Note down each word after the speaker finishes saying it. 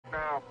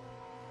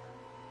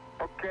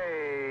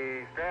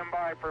Okay, stand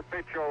by for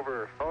pitch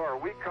over. Oh, are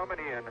we coming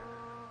in?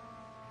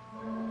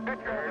 Pitch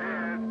there it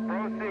is,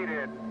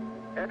 proceeded.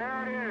 And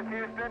there it is,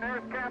 Houston,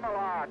 there's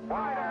Camelot.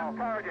 Wide on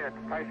target.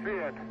 I see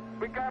it.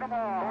 We got them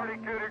all.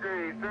 42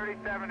 degrees,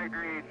 37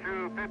 degrees,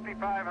 through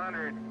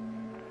 5,500.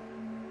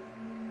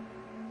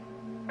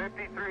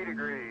 53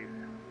 degrees.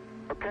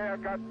 Okay,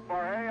 I've got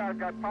Barre, I've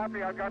got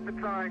Poppy, I've got the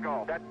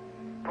triangle. That's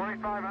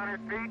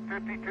 2,500 feet,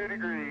 52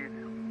 degrees.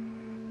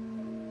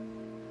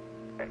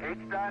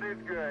 H-dot is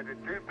good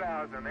at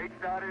 2,000.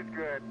 H-dot is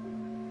good.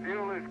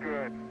 Fuel is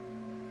good.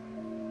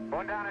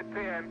 Going down at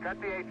 10,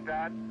 cut the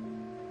H-dot.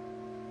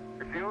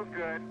 The fuel's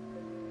good.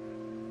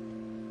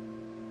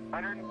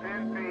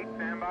 110 feet,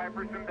 stand by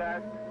for some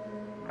dust.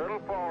 Little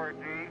forward,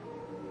 G.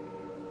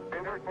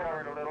 Pivot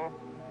forward a little.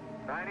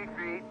 90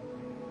 feet.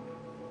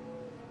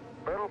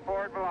 Little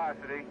forward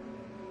velocity.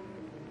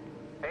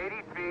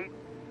 80 feet.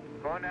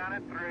 Going down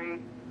at 3.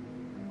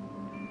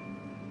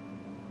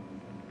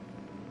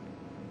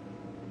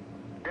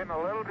 Getting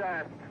a little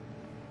dust.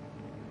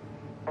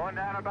 Going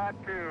down about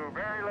 2.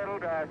 Very little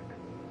dust.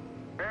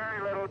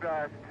 Very little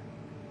dust.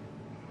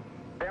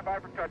 Stand by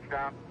for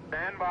touchdown.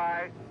 Stand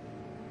by.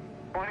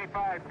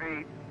 25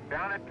 feet.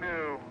 Down at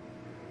 2.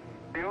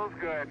 Fuel's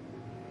good.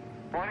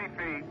 20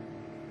 feet.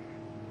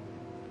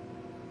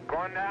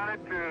 Going down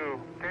at 2.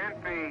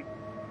 10 feet.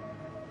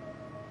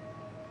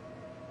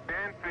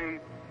 10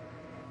 feet.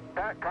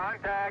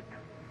 Contact.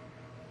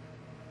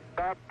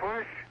 Stop,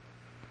 push.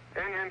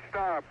 Engine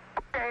stop.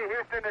 Okay,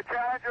 Houston, the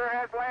Challenger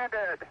has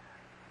landed.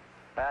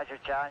 Roger,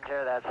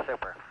 Challenger, that's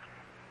super.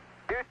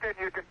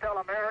 Houston, you can tell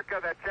America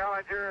that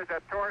Challenger is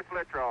at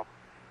Taurus-Littrow.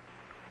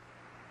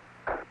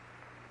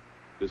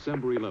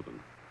 December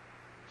 11th.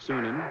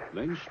 Cernan,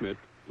 then Schmidt,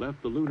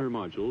 left the lunar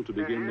module to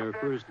begin their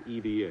first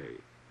EVA.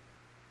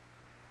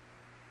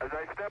 As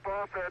I step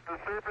off at the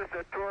surface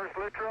at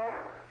Taurus-Littrow,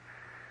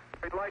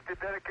 we'd like to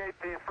dedicate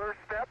the first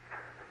steps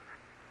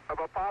of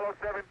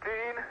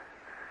Apollo-17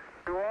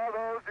 to all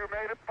those who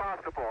made it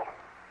possible.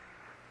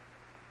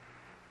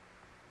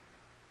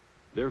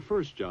 Their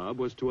first job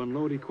was to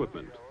unload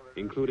equipment,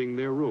 including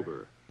their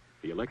rover,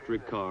 the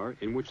electric car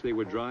in which they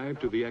would drive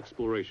to the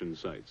exploration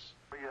sites.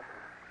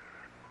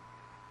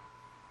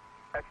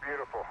 That's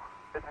beautiful.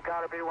 This has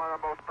got to be one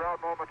of the most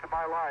proud moments of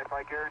my life,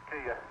 I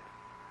guarantee you.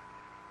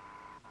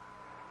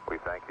 We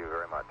thank you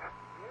very much.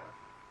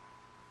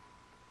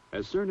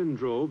 As Cernan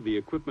drove the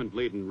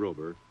equipment-laden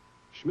rover,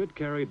 Schmidt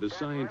carried the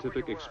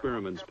scientific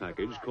experiments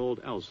package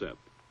called ALSEP.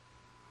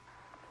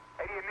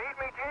 Hey, do you need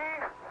me,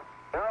 Gene?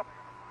 Nope.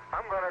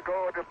 I'm going to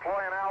go deploy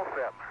an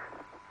ALSEP.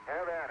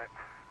 Have at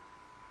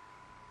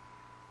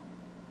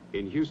it.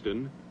 In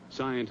Houston,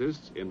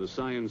 scientists in the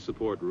science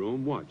support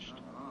room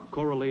watched,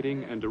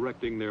 correlating and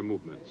directing their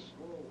movements.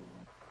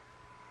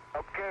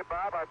 Okay,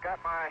 Bob, I've got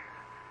my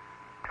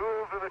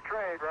tools of the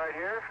trade right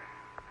here.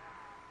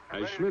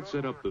 As Schmidt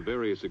set up the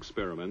various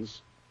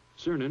experiments,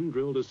 Cernan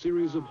drilled a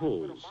series of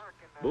holes,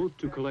 both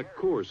to collect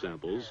core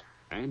samples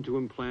and to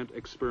implant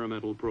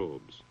experimental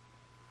probes.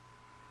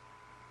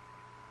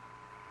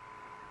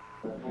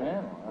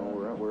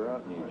 Well, we're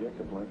out in the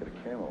ejecta blanket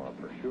of Camelot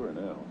for sure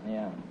now.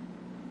 Yeah.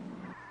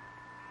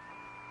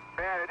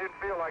 Man, it didn't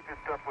feel like this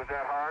stuff was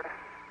that hard.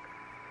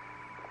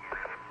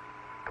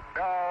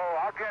 No,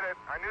 I'll get it.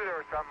 I knew there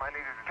was something I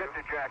needed to get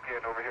the jack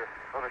in over here,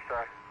 other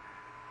side.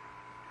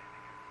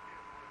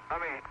 Let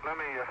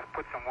me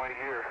put some weight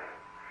here.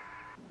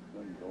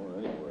 Nothing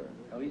going anywhere.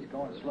 Oh, he's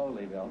going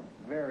slowly, Bill.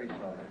 Very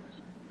slowly.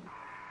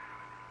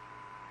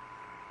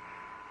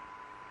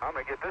 I'm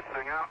gonna get this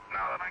thing out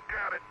now that I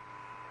got it.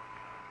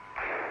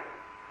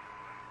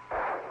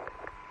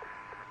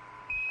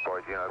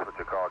 Boys, you know, that's what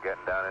you call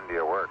getting down into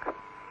your work.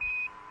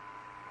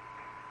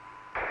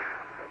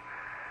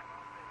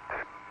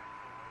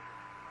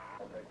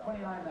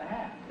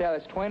 Yeah,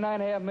 that's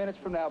 29.5 minutes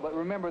from now, but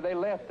remember, they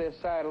left this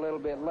side a little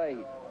bit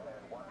late.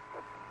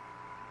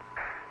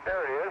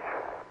 There it is.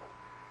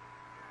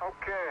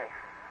 Okay.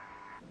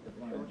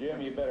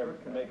 Jim, you better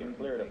make it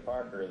clear to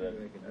Parker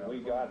that we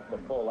got to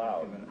pull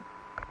out.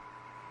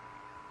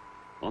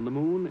 On the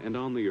moon and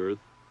on the Earth,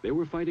 they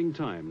were fighting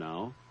time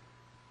now.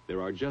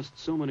 There are just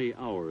so many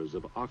hours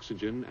of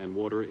oxygen and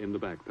water in the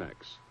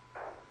backpacks.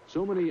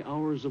 So many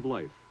hours of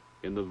life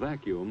in the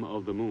vacuum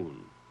of the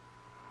moon.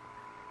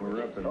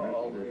 We're up in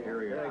this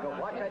area. There you go.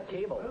 Watch that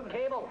cable.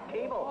 Cable.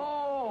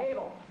 Oh!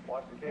 Cable.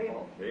 Watch the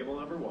cable. Cable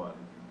number 1.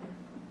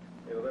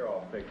 You know, they're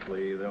all fixed,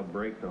 Lee. They'll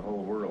break the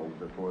whole world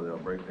before they'll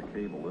break the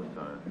cable this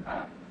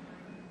time.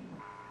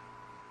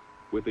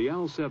 With the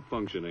ALSEP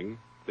functioning,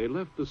 they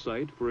left the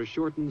site for a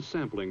shortened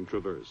sampling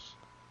traverse.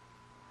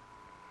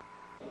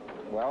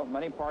 Well,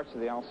 many parts of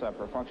the ALSEP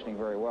are functioning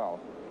very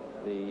well.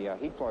 The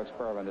heat flow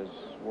experiment is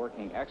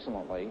working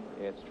excellently.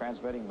 It's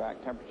transmitting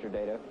back temperature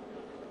data.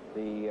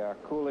 The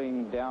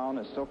cooling down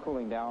is still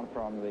cooling down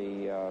from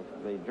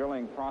the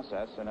drilling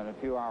process, and in a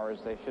few hours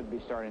they should be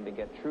starting to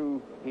get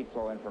true heat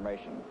flow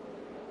information.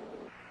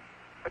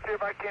 Let's see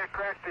if I can't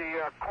crack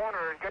the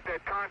corner and get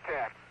that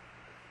contact.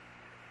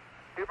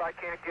 See if I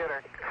can't get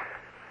it.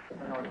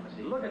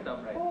 Look at the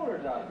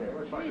boulders out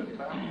there. Jesus.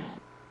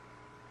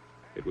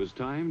 It was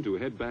time to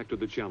head back to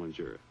the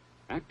Challenger,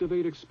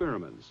 activate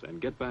experiments,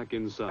 and get back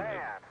inside.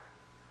 Man.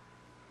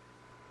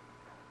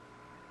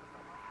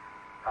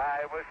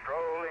 I was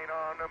strolling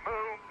on the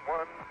moon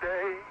one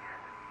day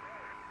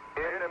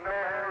in the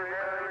merry,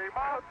 merry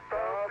month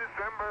of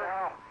December.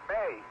 No,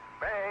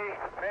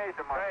 May's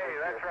the month. May,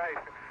 that's right.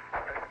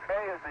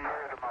 May is the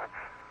year of the month.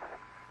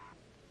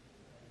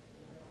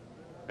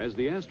 As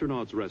the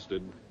astronauts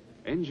rested,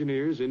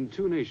 engineers in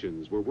 2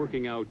 nations were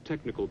working out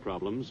technical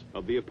problems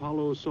of the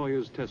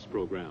Apollo-Soyuz test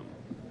program,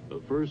 the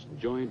first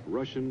joint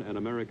Russian and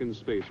American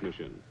space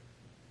mission.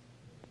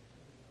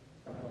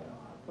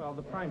 Well,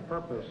 the prime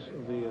purpose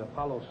of the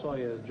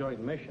Apollo-Soyuz joint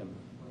mission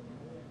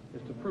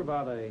is to prove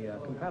out a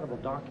compatible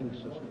docking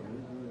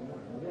system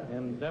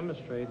and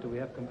demonstrate that we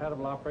have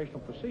compatible operational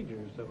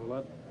procedures that will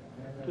let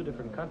 2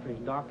 different countries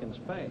dock in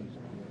space.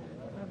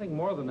 I think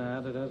more than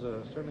that, it has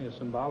certainly a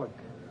symbolic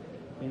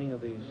meaning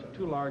of these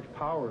 2 large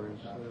powers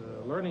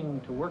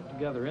learning to work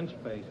together in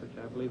space, which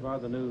I believe are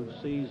the new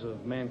seas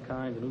of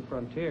mankind, the new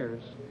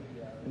frontiers,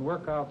 and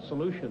work out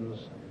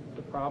solutions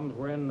to problems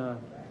wherein,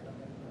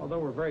 although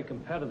we're very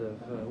competitive,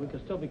 we can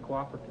still be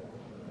cooperative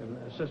and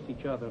assist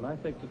each other. And I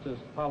think that this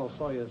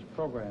Apollo-Soyuz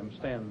program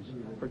stands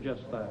for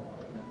just that.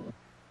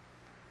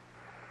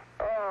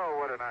 Oh,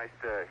 what a nice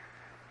day.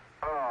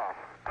 Oh,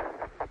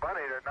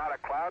 funny, there's not a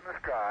cloud in the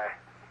sky,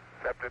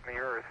 except in the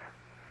Earth.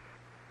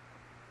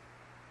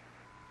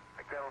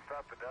 Think that'll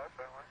stop the dust,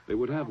 that one? They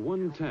would have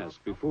one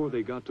task before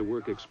they got to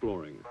work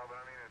exploring.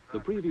 The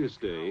previous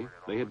day,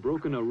 they had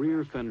broken a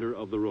rear fender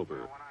of the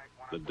rover.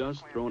 The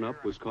dust thrown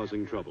up was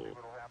causing trouble.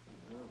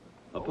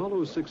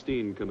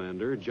 Apollo-16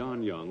 commander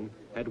John Young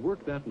had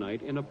worked that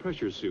night in a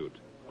pressure suit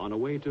on a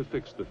way to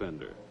fix the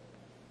fender.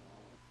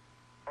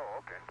 Oh,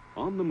 okay.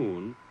 On the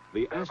moon,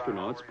 the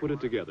astronauts put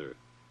it together.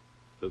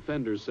 The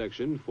fender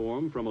section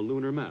formed from a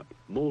lunar map,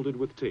 molded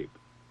with tape,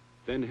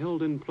 then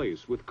held in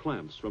place with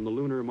clamps from the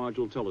Lunar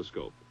Module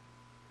Telescope.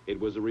 It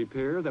was a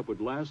repair that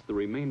would last the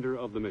remainder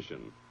of the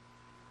mission.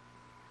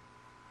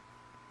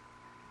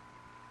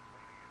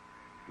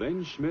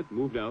 Then Schmidt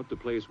moved out to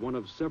place one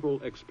of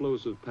several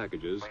explosive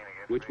packages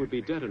which would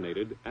be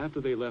detonated after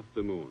they left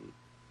the moon,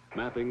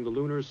 mapping the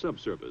lunar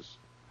subsurface,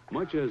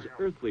 much as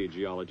earthly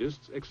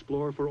geologists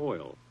explore for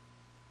oil.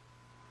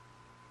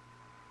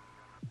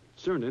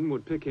 Cernan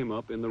would pick him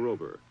up in the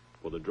rover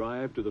for the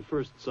drive to the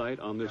first site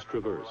on this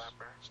traverse,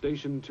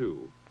 Station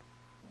 2.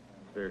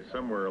 They're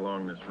somewhere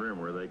along this rim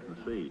where they can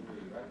see.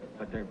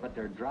 But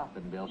they're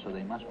dropping, Bill, so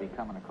they must be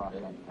coming across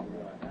that.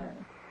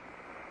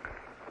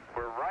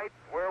 We're right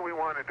where we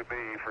wanted to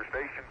be for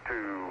Station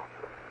 2,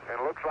 and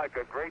it looks like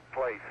a great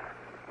place.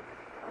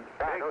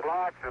 Big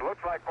blocks. It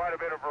looks like quite a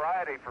bit of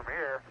variety from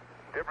here.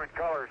 Different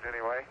colors,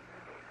 anyway.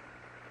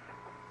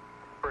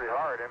 Pretty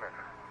hard, isn't it?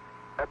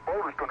 That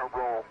boulder's going to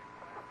roll.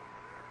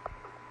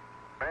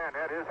 Man,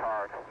 that is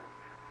hard.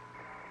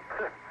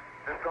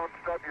 Just don't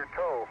stub your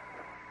toe.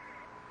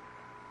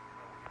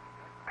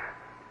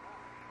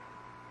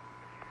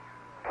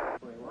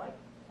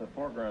 The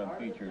foreground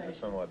features are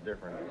somewhat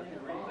different,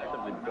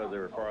 simply because they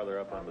were farther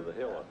up onto the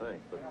hill, I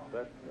think.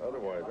 But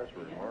otherwise, that's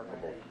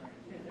remarkable.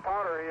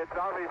 Pottery, it's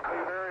obviously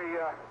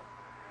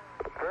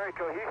very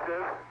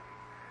cohesive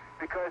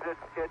because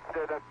it's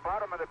the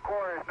bottom of the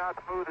core is not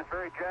smooth. It's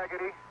very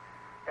jaggedy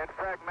and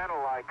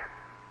fragmental-like.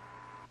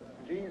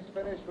 Gene's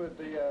finished with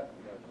the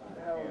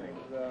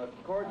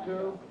core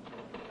tube,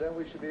 then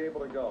we should be able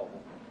to go.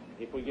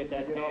 If we get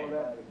that Get all of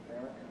that?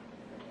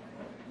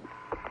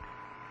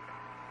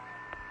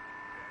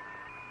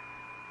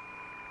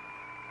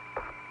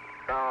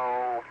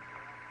 No,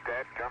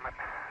 dadgummit.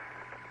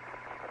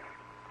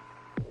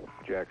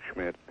 Jack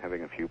Schmidt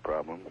having a few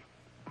problems.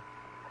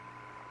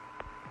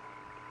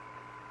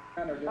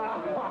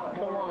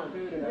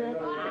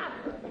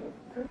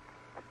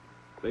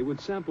 They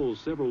would sample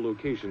several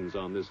locations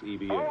on this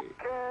EVA,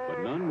 but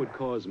none would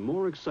cause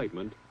more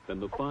excitement than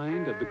the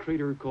find of the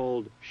crater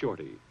called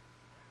Shorty.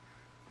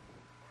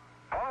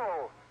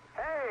 Oh,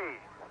 hey!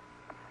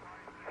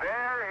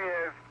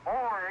 There is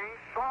orange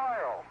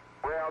soil.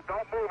 Well,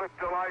 don't move it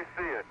till I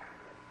see it.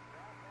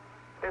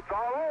 It's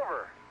all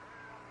over.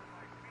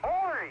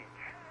 Orange!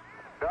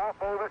 Don't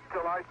move it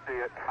till I see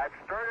it. I've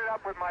stirred it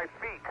up with my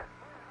feet.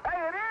 Hey,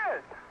 it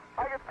is!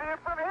 I can see it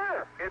from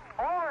here. It's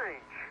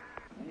orange.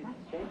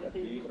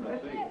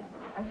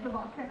 That's the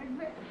volcanic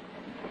mix.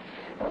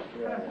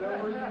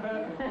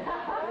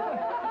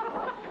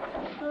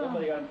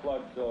 Somebody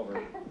unplugged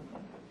silver.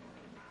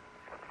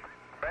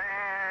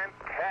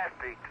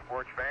 Fantastic,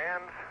 sports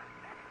fans.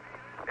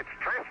 It's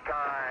trench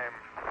time.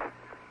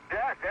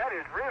 Jack, that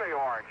is really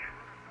orange.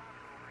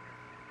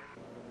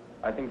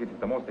 I think it's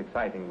the most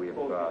exciting we've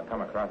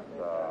come across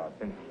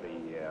since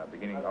the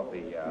beginning of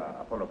the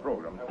Apollo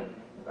program.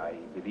 I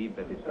believe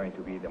that it's going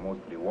to be the most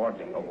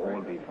rewarding of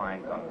all the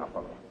finds on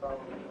Apollo.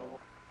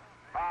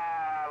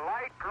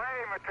 Light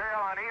gray material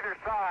on either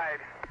side.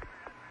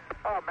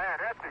 Oh, man,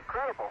 that's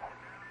incredible.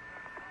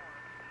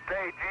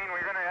 Okay, Gene,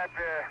 we're going to have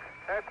to...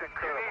 That's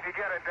incredible. You need to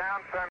get it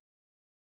down, son.